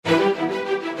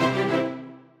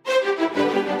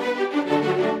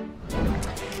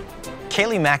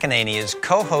Kayleigh McEnany is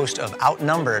co-host of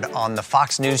Outnumbered on the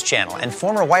Fox News channel and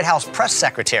former White House press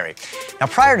secretary. Now,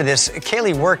 prior to this,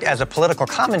 Kayleigh worked as a political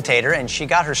commentator, and she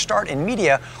got her start in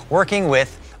media working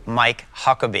with Mike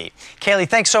Huckabee. Kayleigh,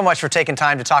 thanks so much for taking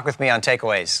time to talk with me on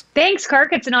Takeaways. Thanks,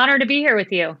 Kirk. It's an honor to be here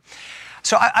with you.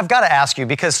 So I've got to ask you,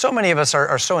 because so many of us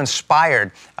are so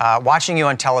inspired watching you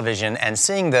on television and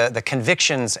seeing the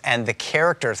convictions and the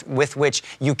character with which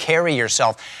you carry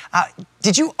yourself.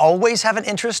 Did you always have an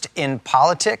interest in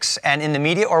politics and in the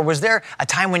media, or was there a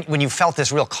time when you felt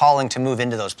this real calling to move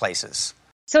into those places?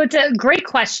 So it's a great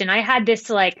question. I had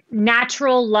this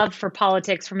natural love for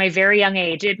politics from a very young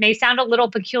age. It may sound a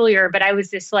little peculiar, but I was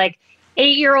this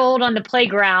 8-year-old on the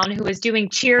playground who was doing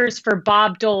cheers for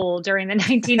Bob Dole during the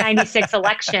 1996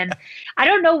 election. I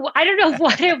don't know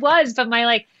what it was, but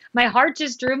my heart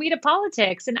just drew me to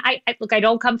politics. And I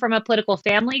don't come from a political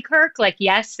family, Kirk.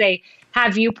 Yes, they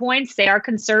have viewpoints. They are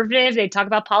conservative. They talk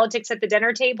about politics at the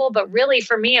dinner table. But really,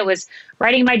 for me, it was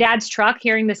riding my dad's truck,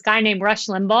 hearing this guy named Rush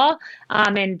Limbaugh,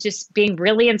 and just being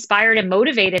really inspired and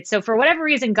motivated. So for whatever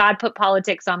reason, God put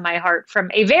politics on my heart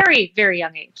from a very, very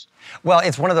young age. Well,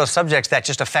 it's one of those subjects that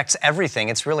just affects everything.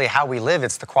 It's really how we live.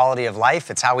 It's the quality of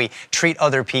life. It's how we treat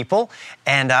other people.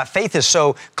 And faith is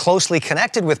so closely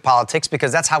connected with politics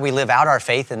because that's how we live out our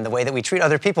faith and the way that we treat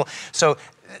other people. So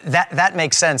that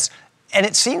makes sense. And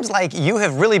it seems like you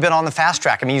have really been on the fast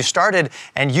track. I mean, you started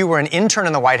and you were an intern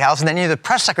in the White House, and then you're the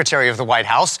press secretary of the White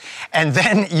House, and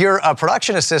then you're a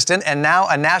production assistant and now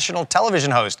a national television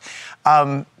host.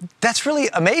 That's really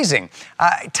amazing.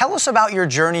 Tell us about your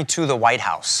journey to the White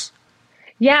House.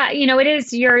 Yeah, it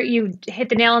is. You hit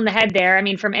the nail on the head there. I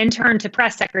mean, from intern to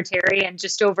press secretary in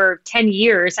just over 10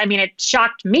 years. I mean, it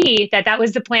shocked me that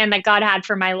was the plan that God had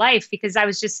for my life, because I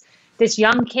was just this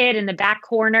young kid in the back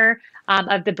corner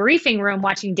of the briefing room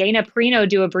watching Dana Perino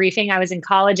do a briefing. I was in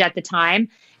college at the time.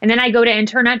 And then I go to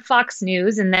intern at Fox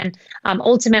News, and then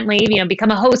ultimately, become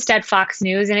a host at Fox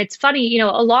News. And it's funny,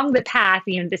 along the path,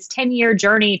 this 10-year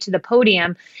journey to the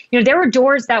podium, there were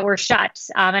doors that were shut.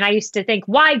 And I used to think,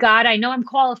 why, God? I know I'm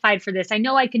qualified for this. I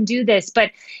know I can do this.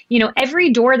 But, every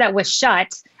door that was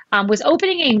shut was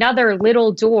opening another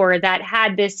little door that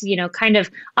had this, kind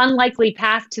of unlikely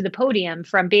path to the podium,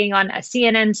 from being on a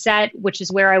CNN set, which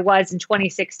is where I was in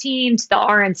 2016, to the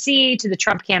RNC, to the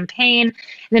Trump campaign, and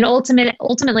then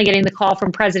ultimately getting the call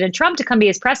from President Trump to come be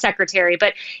his press secretary.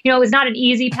 But, it was not an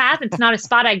easy path. It's not a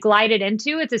spot I glided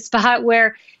into. It's a spot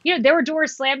where, there were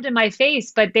doors slammed in my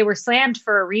face, but they were slammed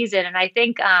for a reason. And I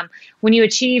think when you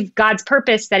achieve God's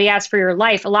purpose that he has for your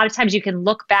life, a lot of times you can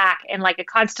look back and, like a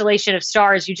constellation of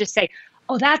stars, you just say,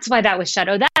 oh, that's why that was shut.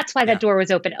 Oh, that's why that door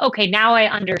was open. Okay, now I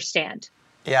understand.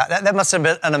 Yeah, that must have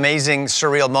been an amazing,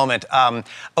 surreal moment.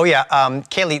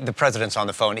 Kayleigh, the president's on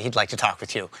the phone. He'd like to talk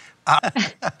with you.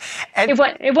 It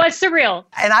was surreal.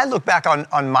 And I look back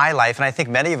on my life, and I think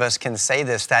many of us can say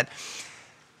this, that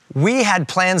we had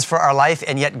plans for our life,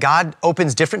 and yet God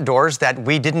opens different doors that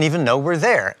we didn't even know were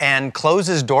there, and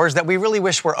closes doors that we really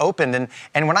wish were opened.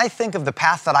 And when I think of the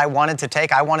path that I wanted to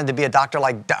take, I wanted to be a doctor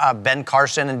like Ben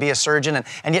Carson and be a surgeon,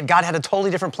 and yet God had a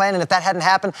totally different plan. And if that hadn't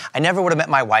happened, I never would have met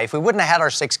my wife. We wouldn't have had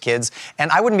our 6 kids,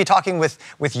 and I wouldn't be talking with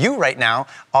you right now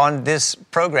on this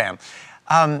program.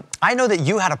 I know that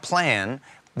you had a plan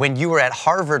when you were at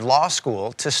Harvard Law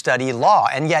School to study law.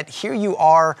 And yet here you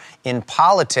are in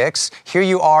politics, here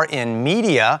you are in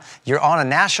media, you're on a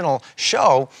national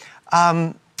show.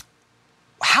 How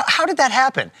did that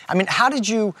happen? I mean, how did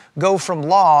you go from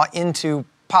law into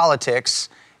politics?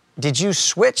 Did you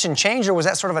switch and change, or was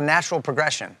that sort of a natural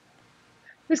progression?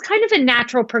 It was kind of a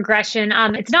natural progression.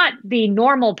 It's not the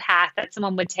normal path that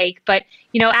someone would take, but,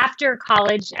 after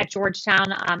college at Georgetown,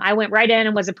 I went right in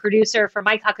and was a producer for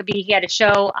Mike Huckabee. He had a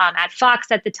show at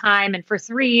Fox at the time. And for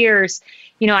 3 years,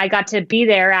 I got to be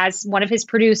there as one of his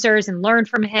producers and learn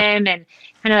from him and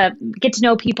kind of get to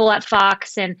know people at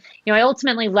Fox. And, I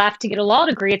ultimately left to get a law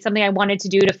degree. It's something I wanted to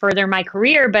do to further my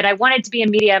career, but I wanted to be in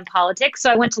media and politics.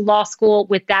 So I went to law school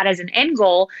with that as an end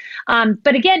goal.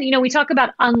 But again, we talk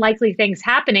about unlikely things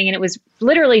happening, and it was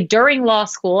literally during law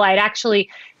school. I'd actually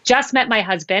just met my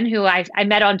husband, who I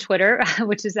met on Twitter,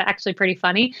 which is actually pretty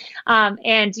funny.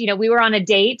 And, we were on a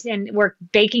date and we're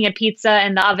baking a pizza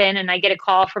in the oven, and I get a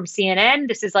call from CNN.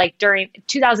 This is during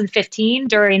 2015,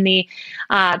 during the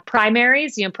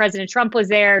primaries. President Trump was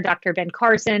there, Dr. Ben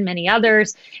Carson, many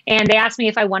others. And they asked me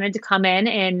if I wanted to come in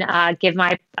and give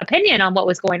my opinion on what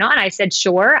was going on? I said,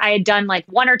 sure. I had done like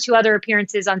one or two other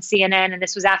appearances on CNN, and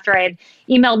this was after I had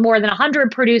emailed more than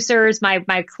 100 producers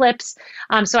my clips.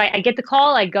 So I get the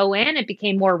call, I go in, it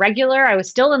became more regular. I was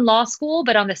still in law school,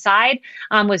 but on the side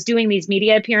was doing these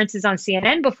media appearances on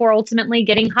CNN before ultimately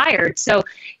getting hired. So,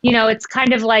 it's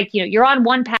kind of like, you're on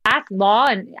one path, law,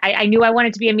 and I knew I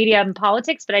wanted to be in media and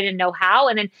politics, but I didn't know how.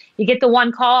 And then you get the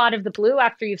one call out of the blue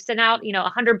after you've sent out,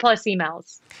 100 plus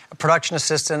emails. A production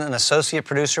assistant, an associate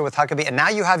producer with Huckabee, and now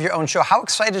you have your own show. How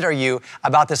excited are you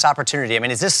about this opportunity? I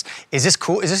mean, is this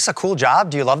cool? Is this a cool job?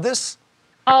 Do you love this?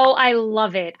 Oh, I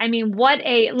love it. I mean,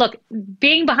 look,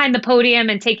 being behind the podium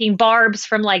and taking barbs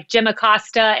from like Jim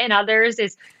Acosta and others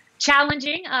is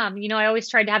challenging. I always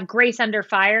tried to have grace under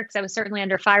fire because I was certainly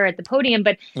under fire at the podium.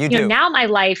 But now my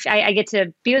life, I get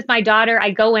to be with my daughter.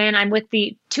 I go in, I'm with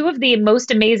the two of the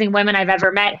most amazing women I've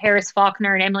ever met, Harris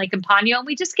Faulkner and Emily Compagno. And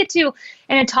we just get to,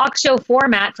 in a talk show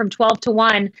format from 12 to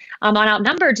 1 on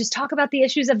Outnumbered, just talk about the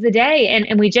issues of the day.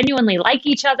 And we genuinely like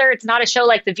each other. It's not a show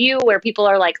like The View where people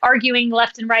are like arguing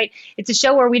left and right. It's a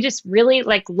show where we just really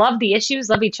like love the issues,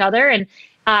 love each other. And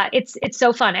it's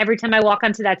so fun. Every time I walk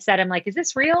onto that set, I'm like, is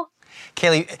this real?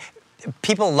 Kayleigh,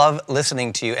 people love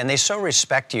listening to you and they so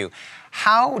respect you.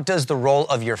 How does the role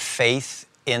of your faith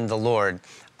in the Lord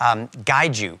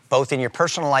guide you, both in your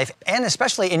personal life and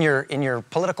especially in your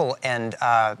political and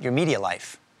your media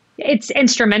life? It's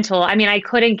instrumental. I mean, I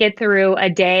couldn't get through a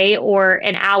day or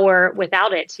an hour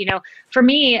without it. For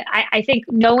me, I think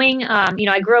knowing,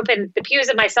 I grew up in the pews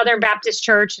at my Southern Baptist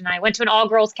church, and I went to an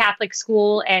all-girls Catholic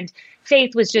school, and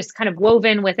faith was just kind of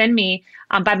woven within me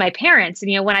by my parents.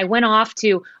 And, when I went off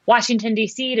to Washington,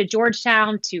 D.C., to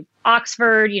Georgetown, to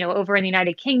Oxford, over in the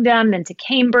United Kingdom, then to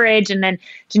Cambridge, and then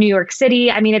to New York City.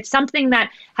 I mean, it's something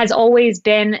that has always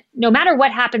been, no matter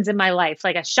what happens in my life,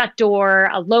 like a shut door,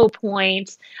 a low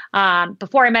point,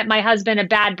 before I met my husband, a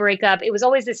bad breakup, it was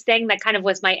always this thing that kind of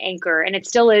was my anchor. And it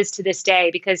still is to this day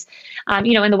because,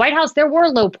 in the White House, there were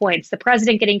low points. The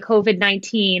president getting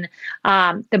COVID-19,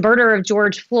 the murder of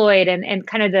George Floyd, and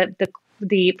kind of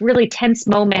the really tense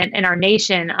moment in our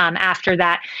nation after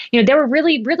that. There were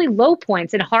really, really low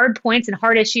points and hard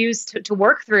issues to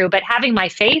work through. But having my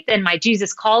faith and my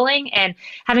Jesus calling and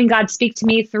having God speak to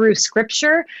me through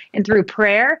scripture and through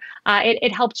prayer,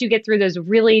 it helped you get through those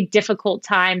really difficult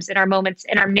times in our moments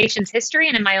in our nation's history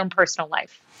and in my own personal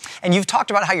life. And you've talked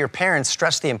about how your parents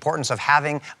stressed the importance of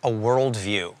having a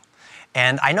worldview.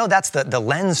 And I know that's the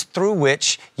lens through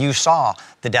which you saw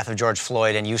the death of George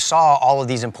Floyd and you saw all of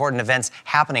these important events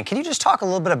happening. Can you just talk a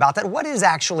little bit about that? What is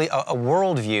actually a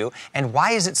worldview and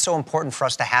why is it so important for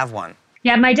us to have one?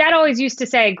 Yeah, my dad always used to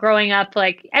say growing up,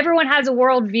 like, everyone has a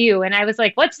worldview. And I was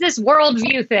like, what's this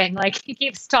worldview thing? Like he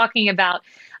keeps talking about.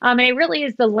 And it really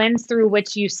is the lens through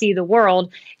which you see the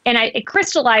world. And it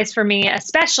crystallized for me,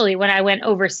 especially when I went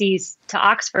overseas to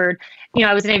Oxford.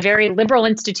 I was in a very liberal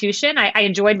institution. I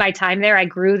enjoyed my time there. I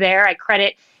grew there. I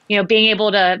credit, being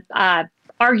able to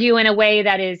argue in a way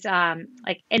that is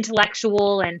like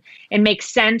intellectual and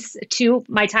makes sense to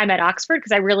my time at Oxford,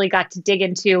 because I really got to dig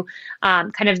into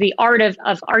kind of the art of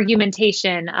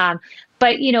argumentation.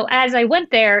 But, as I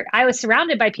went there, I was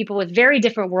surrounded by people with very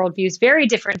different worldviews, very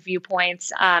different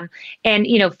viewpoints.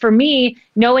 And, for me,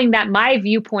 knowing that my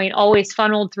viewpoint always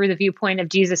funneled through the viewpoint of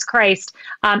Jesus Christ,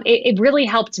 it really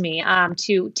helped me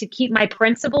to keep my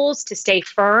principles, to stay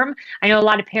firm. I know a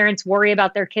lot of parents worry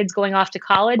about their kids going off to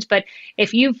college, but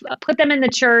if you've put them in the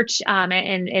church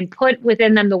and put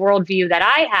within them the worldview that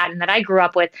I had and that I grew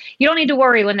up with, you don't need to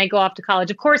worry when they go off to college.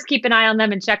 Of course, keep an eye on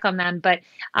them and check on them, but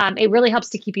it really helps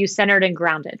to keep you centered and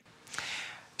grounded.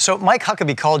 So Mike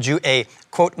Huckabee called you a,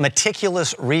 quote,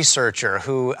 meticulous researcher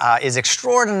who is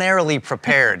extraordinarily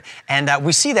prepared. And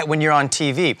we see that when you're on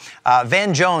TV.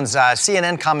 Van Jones,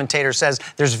 CNN commentator, says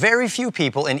there's very few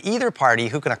people in either party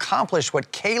who can accomplish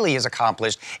what Kayleigh has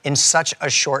accomplished in such a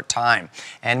short time.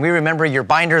 And we remember your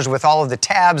binders with all of the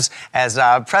tabs as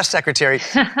press secretary.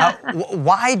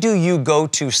 Why do you go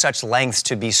to such lengths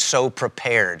to be so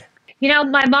prepared?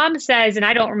 My mom says, and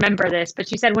I don't remember this, but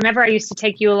she said whenever I used to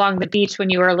take you along the beach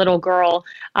when you were a little girl,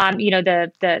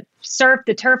 the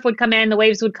turf would come in, the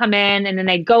waves would come in, and then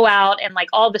they'd go out and like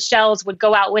all the shells would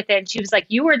go out with it. And she was like,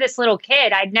 you were this little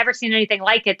kid. I'd never seen anything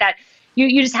like it, that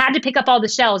you just had to pick up all the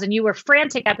shells, and you were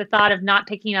frantic at the thought of not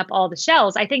picking up all the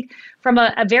shells. I think from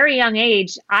a very young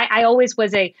age, I always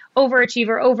was a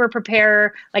overachiever, over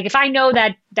preparer. Like if I know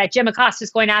that Jim Acosta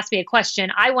is going to ask me a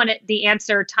question, I want the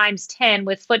answer times 10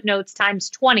 with footnotes times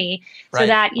 20, so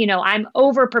that, I'm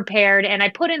over prepared and I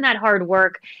put in that hard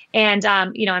work. And,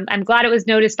 I'm glad it was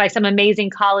noticed by some amazing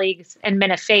colleagues and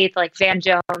men of faith like Van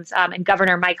Jones and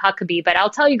Governor Mike Huckabee. But I'll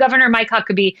tell you, Governor Mike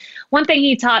Huckabee, one thing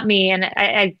he taught me, and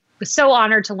I was so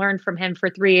honored to learn from him for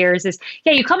 3 years, is,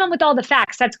 you come in with all the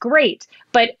facts. That's great.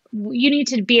 But you need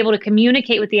to be able to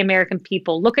communicate with the American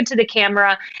people, look into the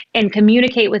camera and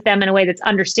communicate with them in a way that's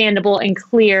understandable and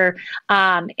clear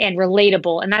and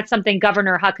relatable. And that's something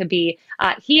Governor Huckabee,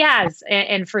 he has.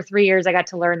 And for 3 years, I got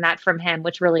to learn that from him,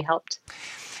 which really helped.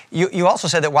 You also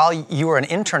said that while you were an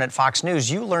intern at Fox News,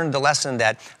 you learned the lesson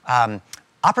that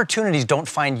opportunities don't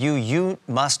find you, you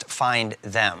must find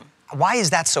them. Why is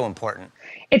that so important?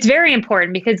 It's very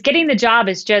important because getting the job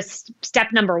is just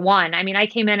step number one. I mean, I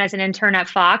came in as an intern at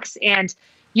Fox, and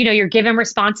you're given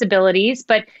responsibilities,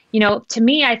 but, to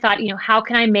me, I thought, how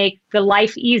can I make the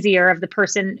life easier of the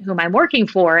person whom I'm working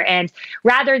for? And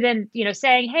rather than,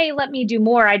 saying, hey, let me do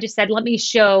more, I just said, let me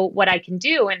show what I can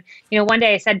do. And, one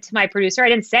day I said to my producer,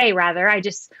 I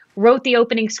just wrote the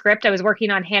opening script. I was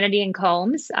working on Hannity and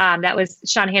Combs. That was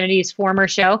Sean Hannity's former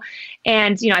show.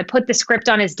 And, I put the script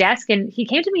on his desk, and he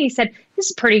came to me, he said, this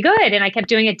is pretty good. And I kept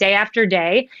doing it day after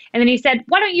day. And then he said,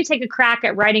 why don't you take a crack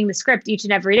at writing the script each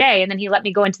and every day? And then he let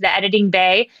me go into the editing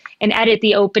bay and edit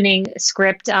the opening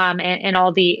script and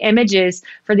all the images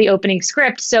for the opening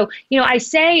script. So, I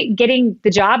say getting the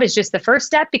job is just the first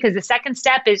step, because the second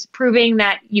step is proving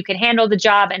that you can handle the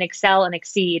job and excel and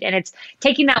exceed. And it's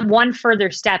taking that one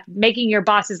further step, making your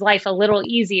boss's life a little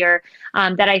easier,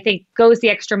 that I think goes the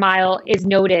extra mile, is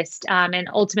noticed, and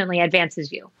ultimately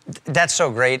advances you. That's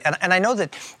so great. And I know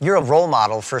that you're a role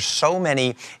model for so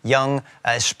many young,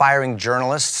 aspiring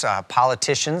journalists,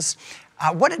 politicians.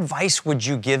 What advice would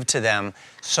you give to them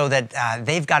so that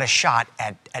they've got a shot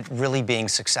at really being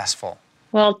successful?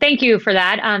 Well, thank you for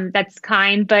that. That's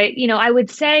kind. But, I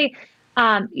would say,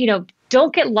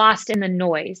 don't get lost in the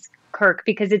noise, Kirk,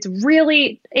 because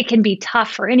it can be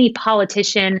tough for any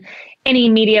politician, any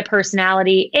media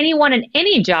personality, anyone in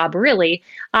any job, really.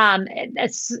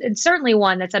 It's certainly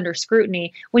one that's under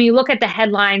scrutiny. When you look at the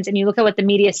headlines and you look at what the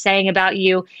media is saying about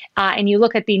you, and you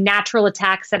look at the natural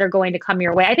attacks that are going to come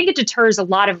your way, I think it deters a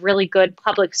lot of really good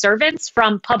public servants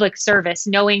from public service,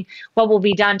 knowing what will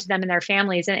be done to them and their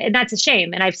families. And that's a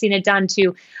shame. And I've seen it done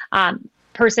to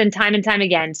person time and time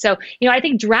again. So, I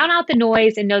think drown out the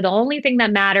noise and know the only thing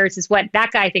that matters is what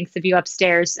that guy thinks of you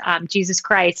upstairs, Jesus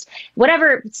Christ.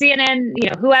 Whatever CNN,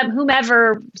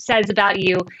 whomever says about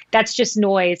you, that's just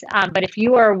noise. But if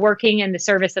you are working in the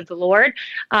service of the Lord,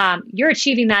 you're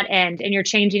achieving that end, and you're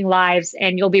changing lives,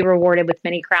 and you'll be rewarded with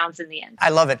many crowns in the end. I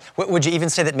love it. Would you even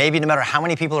say that maybe no matter how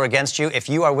many people are against you, if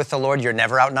you are with the Lord, you're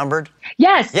never outnumbered?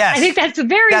 Yes. I think that's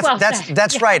very well said.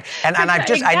 That's right. And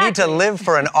exactly. I need to live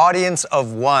for an audience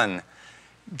of one.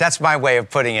 That's my way of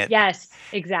putting it. Yes,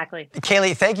 exactly.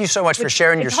 Kayleigh, thank you so much for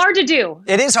sharing It's hard to do.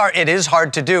 It is hard. It is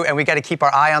hard to do, and we got to keep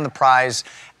our eye on the prize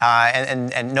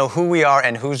and know who we are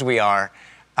and whose we are.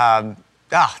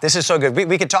 This is so good.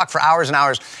 We could talk for hours and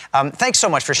hours. Thanks so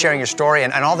much for sharing your story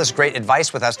and all this great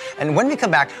advice with us. And when we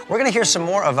come back, we're going to hear some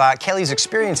more of Kayleigh's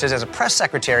experiences as a press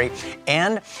secretary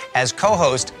and as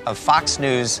co-host of Fox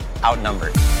News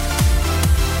Outnumbered.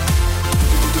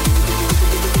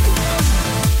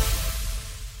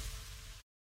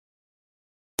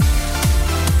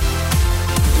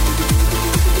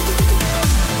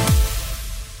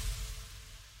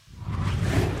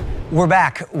 We're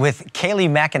back with Kayleigh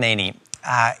McEnany.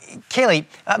 Kayleigh,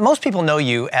 most people know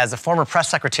you as a former press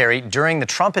secretary during the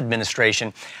Trump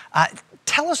administration.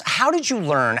 Tell us, how did you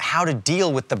learn how to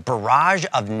deal with the barrage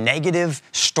of negative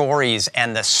stories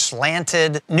and the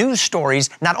slanted news stories,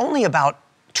 not only about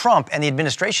Trump and the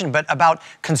administration, but about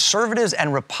conservatives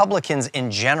and Republicans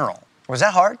in general? Was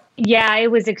that hard? Yeah,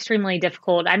 it was extremely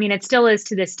difficult. I mean, it still is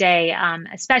to this day,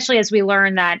 especially as we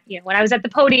learn that, when I was at the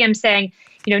podium saying,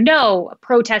 no,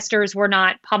 protesters were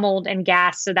not pummeled and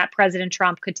gassed so that President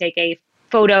Trump could take a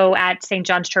photo at St.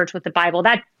 John's Church with the Bible.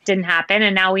 That didn't happen.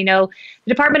 And now we know the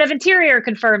Department of Interior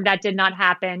confirmed that did not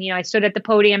happen. I stood at the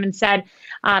podium and said,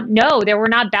 no, there were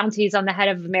not bounties on the head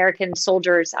of American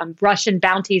soldiers, Russian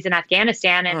bounties in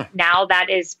Afghanistan. And now that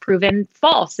is proven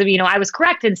false. So, I was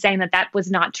correct in saying that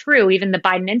was not true. Even the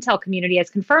Biden intel community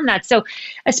has confirmed that. So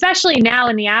especially now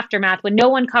in the aftermath, when no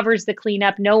one covers the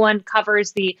cleanup, no one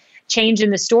covers the change in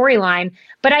the storyline.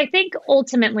 But I think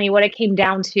ultimately what it came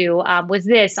down to was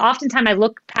this. Oftentimes I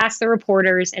look past the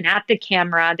reporters and at the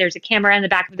camera There's a camera in the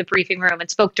back of the briefing room and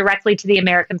spoke directly to the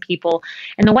American people.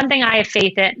 And the one thing I have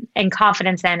faith in and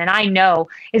confidence in, and I know,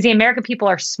 is the American people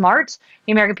are smart.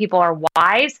 The American people are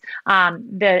wise.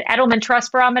 The Edelman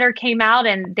Trust Barometer came out,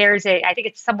 and there's I think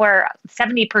it's somewhere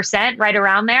 70%, right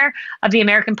around there, of the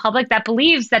American public that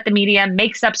believes that the media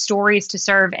makes up stories to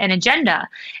serve an agenda.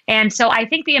 And so I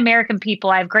think the American people,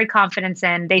 I have great confidence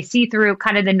in. They see through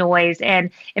kind of the noise, and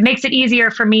it makes it easier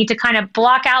for me to kind of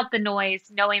block out the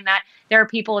noise, knowing that there are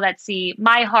people that see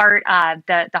my heart,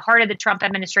 the heart of the Trump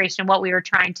administration, what we were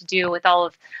trying to do with all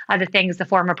of the things the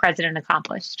former president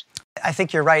accomplished. I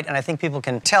think you're right, and I think people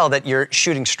can tell that you're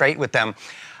shooting straight with them.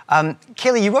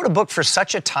 Kayleigh, you wrote a book for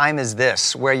such a time as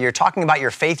this, where you're talking about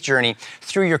your faith journey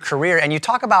through your career, and you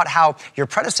talk about how your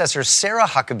predecessor, Sarah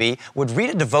Huckabee, would read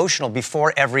a devotional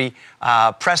before every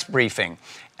press briefing.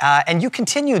 And you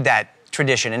continued that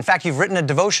tradition. In fact, you've written a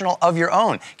devotional of your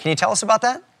own. Can you tell us about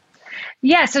that?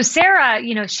 Yeah, so Sarah,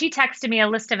 she texted me a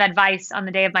list of advice on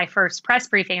the day of my first press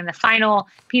briefing, and the final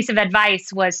piece of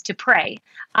advice was to pray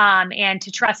and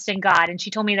to trust in God. And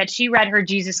she told me that she read her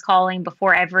Jesus Calling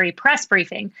before every press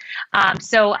briefing.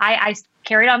 So I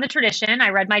carried on the tradition. I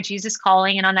read my Jesus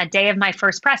Calling, and on that day of my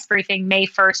first press briefing, May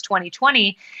 1st,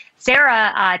 2020,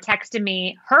 Sarah texted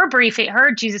me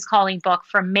her Jesus Calling book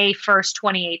from May 1st,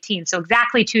 2018. So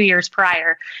exactly 2 years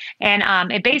prior.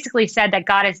 And it basically said that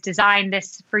God has designed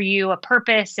this for you, a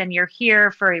purpose, and you're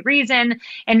here for a reason,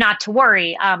 and not to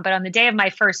worry. But on the day of my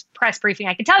first press briefing,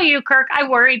 I can tell you, Kirk, I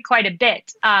worried quite a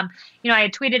bit. I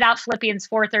had tweeted out Philippians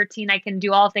 4:13, I can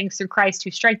do all things through Christ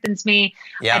who strengthens me.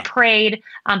 Yeah. I prayed,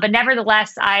 but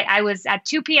nevertheless, I was at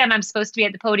 2 p.m. I'm supposed to be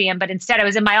at the podium, but instead I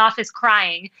was in my office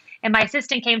crying. And my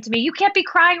assistant came to me, you can't be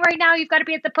crying right now. You've got to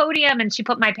be at the podium. And she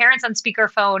put my parents on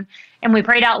speakerphone, and we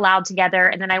prayed out loud together.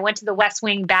 And then I went to the West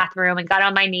Wing bathroom and got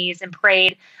on my knees and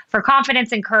prayed for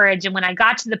confidence and courage. And when I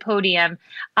got to the podium,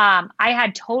 I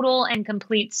had total and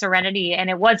complete serenity.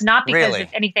 And it was not because of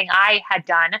anything I had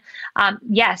done.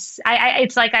 Yes,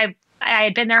 it's like I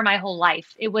had been there my whole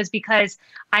life. It was because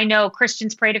I know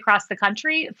Christians prayed across the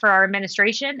country for our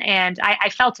administration, and I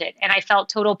felt it. And I felt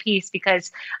total peace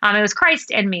because it was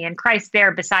Christ in me and Christ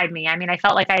there beside me. I mean, I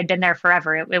felt like I had been there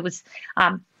forever. It was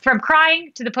from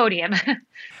crying to the podium.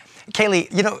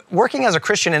 Kayleigh, working as a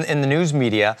Christian in the news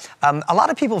media, a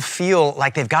lot of people feel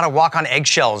like they've got to walk on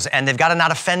eggshells and they've got to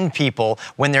not offend people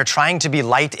when they're trying to be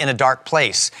light in a dark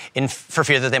place for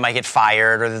fear that they might get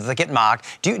fired or that they get mocked.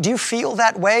 Do you feel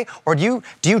that way? Or do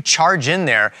you charge in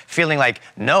there feeling like,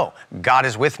 no, God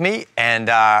is with me, and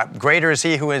greater is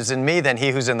he who is in me than he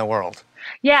who's in the world?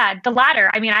 Yeah, the latter.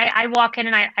 I mean, I walk in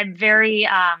and I'm very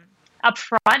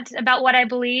upfront about what I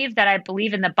believe, that I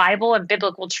believe in the Bible and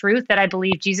biblical truth, that I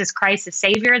believe Jesus Christ is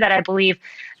Savior, that I believe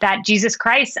that Jesus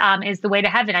Christ is the way to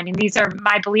heaven. I mean, these are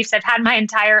my beliefs I've had my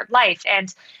entire life.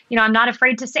 And, I'm not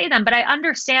afraid to say them, but I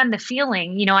understand the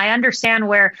feeling. I understand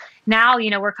where now,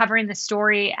 we're covering the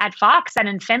story at Fox, and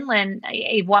in Finland,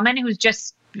 a woman who's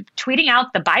just tweeting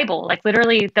out the Bible, like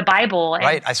literally the Bible. And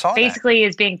right, I saw basically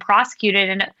is being prosecuted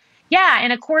in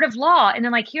in a court of law. And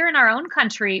then like here in our own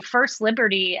country, First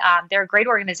Liberty, they're a great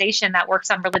organization that works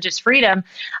on religious freedom.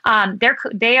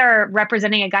 They are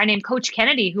representing a guy named Coach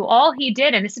Kennedy, who all he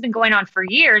did, and this has been going on for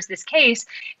years, this case,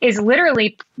 is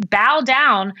literally bow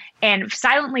down and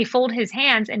silently fold his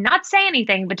hands and not say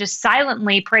anything, but just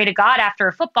silently pray to God after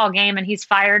a football game, and he's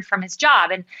fired from his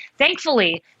job. And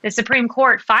thankfully, the Supreme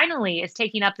Court finally is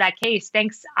taking up that case,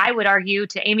 thanks, I would argue,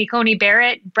 to Amy Coney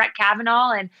Barrett, Brett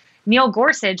Kavanaugh, and Neil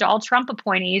Gorsuch, all Trump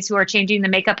appointees who are changing the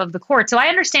makeup of the court. So I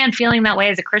understand feeling that way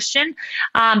as a Christian,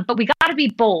 but we got to be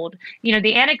bold.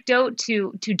 The antidote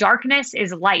to darkness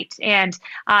is light, and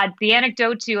the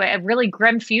antidote to a really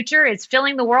grim future is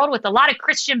filling the world with a lot of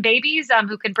Christian babies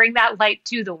who can bring that light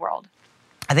to the world.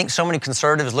 I think so many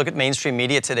conservatives look at mainstream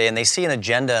media today and they see an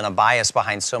agenda and a bias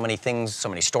behind so many things, so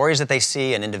many stories that they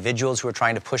see, and individuals who are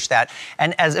trying to push that.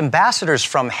 And as ambassadors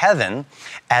from heaven,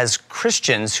 as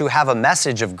Christians who have a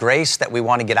message of grace that we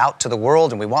want to get out to the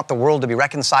world, and we want the world to be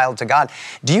reconciled to God,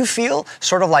 do you feel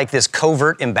sort of like this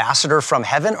covert ambassador from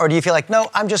heaven? Or do you feel like, no,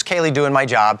 I'm just Kayleigh doing my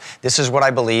job, this is what I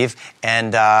believe,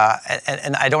 and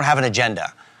I don't have an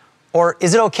agenda? Or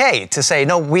is it okay to say,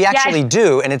 no, we actually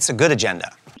do, and it's a good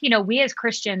agenda? We as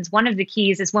Christians, one of the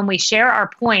keys is when we share our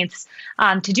points,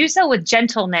 to do so with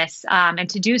gentleness, and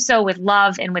to do so with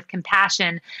love and with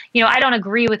compassion. I don't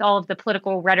agree with all of the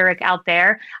political rhetoric out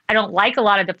there. I don't like a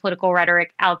lot of the political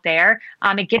rhetoric out there.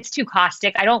 It gets too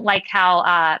caustic. I don't like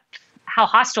how how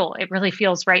hostile it really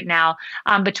feels right now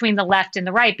between the left and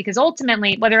the right, because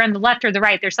ultimately, whether on the left or the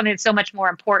right, there's something that's so much more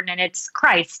important, and it's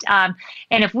Christ. And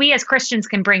if we as Christians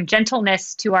can bring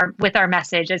gentleness to with our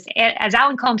message, as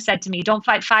Alan Combs said to me, don't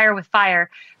fight fire with fire,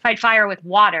 fight fire with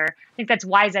water. I think that's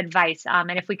wise advice.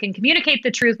 And if we can communicate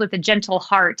the truth with a gentle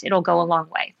heart, it'll go a long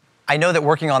way. I know that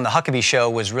working on the Huckabee Show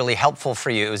was really helpful for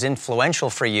you. It was influential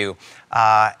for you.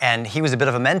 And he was a bit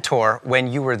of a mentor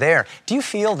when you were there. Do you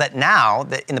feel that now,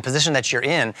 that in the position that you're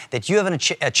in, that you have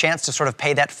a chance to sort of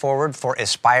pay that forward for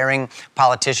aspiring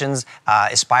politicians,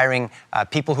 aspiring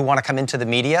people who want to come into the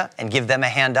media and give them a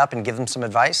hand up and give them some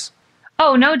advice?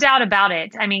 Oh, no doubt about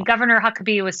it. I mean, Governor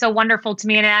Huckabee was so wonderful to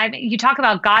me. And you talk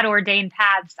about God-ordained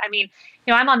paths. I mean,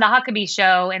 I'm on the Huckabee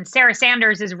Show, and Sarah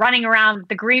Sanders is running around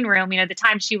the green room, the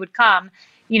time she would come.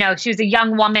 She was a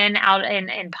young woman out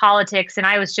in politics, and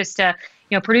I was just a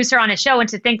producer on a show. And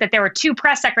to think that there were 2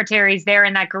 press secretaries there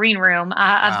in that green room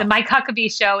of the Mike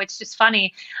Huckabee Show, it's just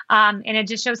funny. And it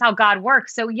just shows how God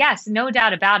works. So yes, no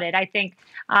doubt about it. I think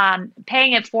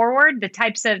paying it forward, the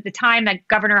time that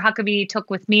Governor Huckabee took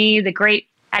with me, the great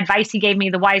advice he gave me,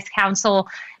 the wise counsel,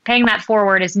 paying that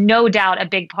forward is no doubt a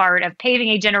big part of paving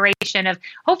a generation of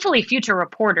hopefully future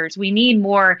reporters. We need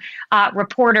more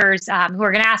reporters who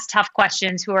are going to ask tough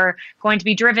questions, who are going to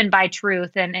be driven by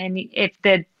truth. And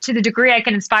to the degree I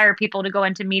can inspire people to go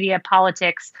into media,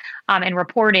 politics, and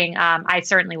reporting, I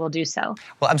certainly will do so.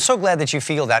 Well, I'm so glad that you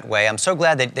feel that way. I'm so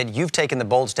glad that you've taken the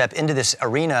bold step into this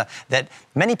arena that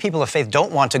many people of faith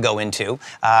don't want to go into.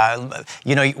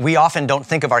 We often don't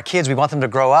think of our kids. We want them to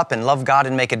grow up and love God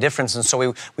and make a difference. And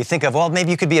so we think of, well,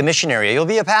 maybe you could be a missionary, or you'll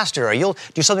be a pastor, or you'll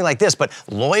do something like this. But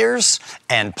lawyers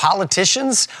and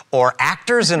politicians or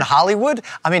actors in Hollywood,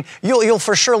 I mean, you'll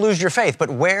for sure lose your faith. But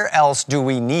where else do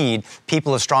we need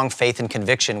people of strong faith and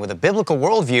conviction with a biblical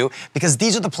worldview? Because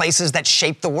these are the places that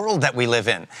shape the world that we live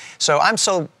in. So I'm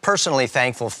so personally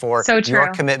thankful for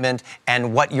your commitment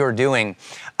and what you're doing.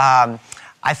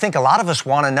 I think a lot of us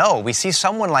want to know. We see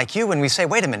someone like you and we say,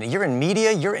 wait a minute, you're in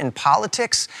media, you're in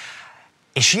politics.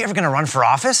 Is she ever going to run for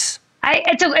office?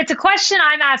 It's a question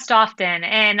I'm asked often.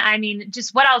 And I mean,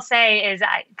 just what I'll say is,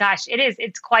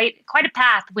 it's quite a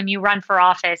path when you run for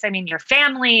office. I mean, your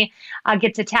family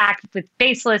gets attacked with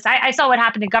baseless. I saw what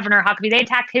happened to Governor Huckabee. They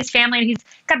attacked his family, and he's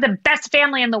got the best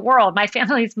family in the world. My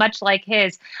family is much like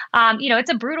his. It's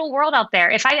a brutal world out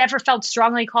there. If I ever felt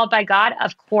strongly called by God,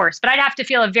 of course, but I'd have to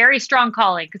feel a very strong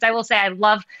calling, because I will say I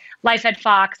love life at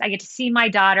Fox. I get to see my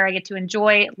daughter. I get to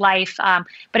enjoy life.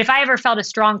 But if I ever felt a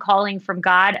strong calling from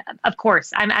God, of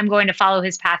course, I'm going to follow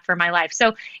his path for my life.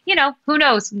 So, who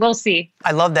knows? We'll see.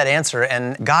 I love that answer.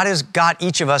 And God has got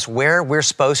each of us where we're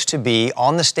supposed to be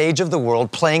on the stage of the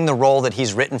world, playing the role that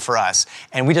he's written for us.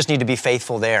 And we just need to be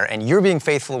faithful there. And you're being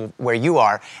faithful where you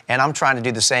are. And I'm trying to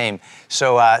do the same.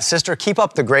 So, sister, keep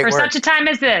up the great work. For such a time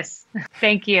as this.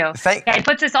 Thank you. He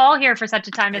puts us all here for such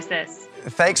a time as this.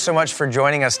 Thanks so much for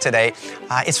joining us today.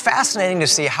 It's fascinating to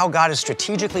see how God is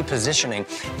strategically positioning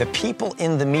the people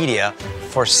in the media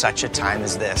for such a time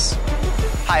as this.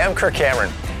 Hi, I'm Kirk Cameron.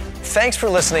 Thanks for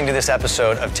listening to this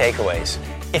episode of Takeaways.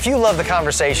 If you love the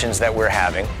conversations that we're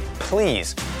having,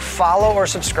 please follow or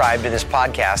subscribe to this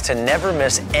podcast to never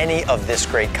miss any of this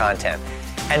great content.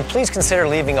 And please consider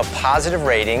leaving a positive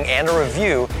rating and a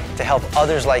review to help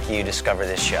others like you discover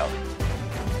this show.